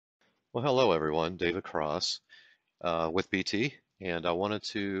Well, hello everyone, David Cross with BT, and I wanted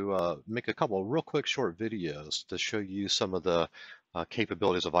to make a couple of real quick short videos to show you some of the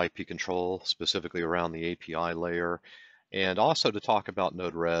capabilities of IP control, specifically around the API layer, and also to talk about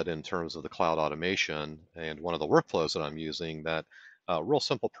Node-RED in terms of the cloud automation and one of the workflows that I'm using, that real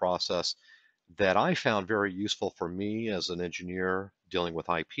simple process that I found very useful for me as an engineer dealing with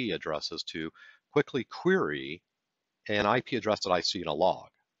IP addresses to quickly query an IP address that I see in a log,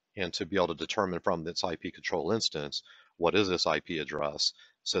 and to be able to determine from this IP control instance, what is this IP address,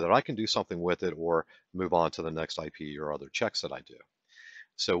 so that I can do something with it or move on to the next IP or other checks that I do.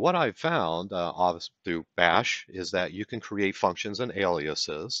 So what I've found, obviously through Bash, is that you can create functions and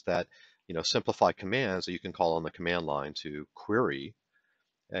aliases that simplify commands that you can call on the command line to query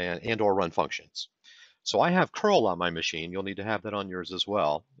and or run functions. So I have curl on my machine. You'll need to have that on yours as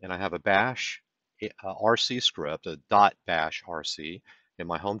well. And I have a bash RC script, a .bash RC in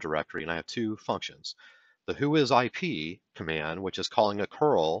my home directory, and I have two functions. The Whois IP command, which is calling a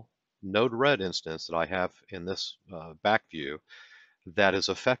curl Node-RED instance that I have in this back view, that is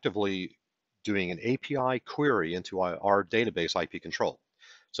effectively doing an API query into our database IP control.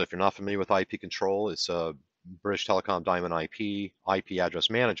 So if you're not familiar with IP control, it's a British Telecom Diamond IP address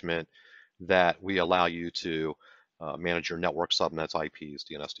management that we allow you to manage your network subnets, IPs,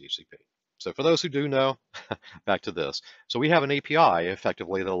 DNS, DHCP. So for those who do know, back to this. So we have an API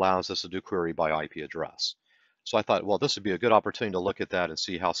effectively that allows us to do query by IP address. So I thought, well, this would be a good opportunity to look at that and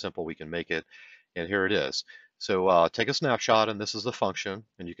see how simple we can make it. And here it is. So take a snapshot, and this is the function,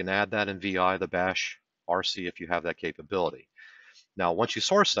 and you can add that in VI, the bash RC, if you have that capability. Now, once you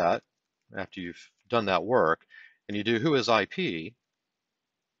source that, after you've done that work, and you do Whois IP,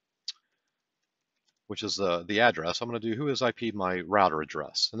 which is the address, I'm going to do Whois IP my router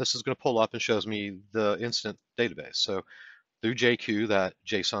address. And this is going to pull up and shows me the instant database. So through JQ, that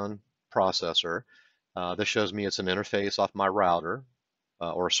JSON processor, this shows me it's an interface off my router,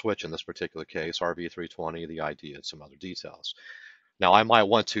 or a switch in this particular case, RV320, the ID, and some other details. Now, I might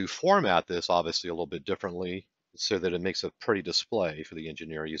want to format this obviously a little bit differently so that it makes a pretty display for the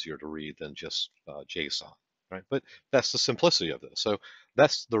engineer, easier to read than just JSON, right? But that's the simplicity of this. So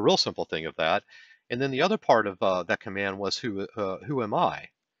that's the real simple thing of that. And then the other part of that command was who am I,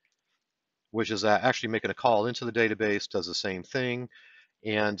 which is actually making a call into the database, does the same thing,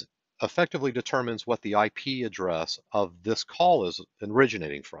 and effectively determines what the IP address of this call is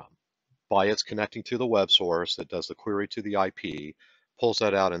originating from by its connecting to the web source that does the query to the IP, pulls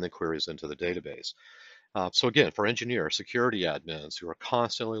that out, and then queries into the database. So again, for engineers, security admins who are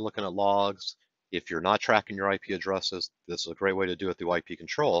constantly looking at logs, if you're not tracking your IP addresses, this is a great way to do it through IP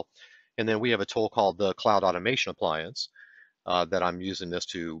control. And then we have a tool called the Cloud Automation Appliance that I'm using this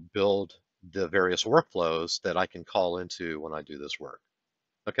to build the various workflows that I can call into when I do this work.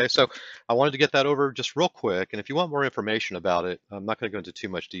 Okay, so I wanted to get that over just real quick. And if you want more information about it, I'm not going to go into too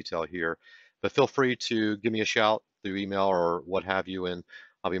much detail here, but feel free to give me a shout through email or what have you, and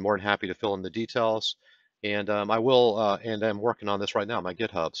I'll be more than happy to fill in the details. And I will, and I'm working on this right now on my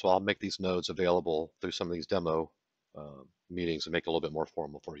GitHub, so I'll make these nodes available through some of these demo meetings and make it a little bit more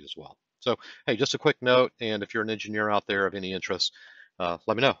formal for you as well. So, hey, just a quick note, and if you're an engineer out there of any interest, let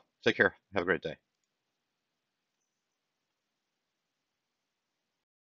me know. Take care. Have a great day.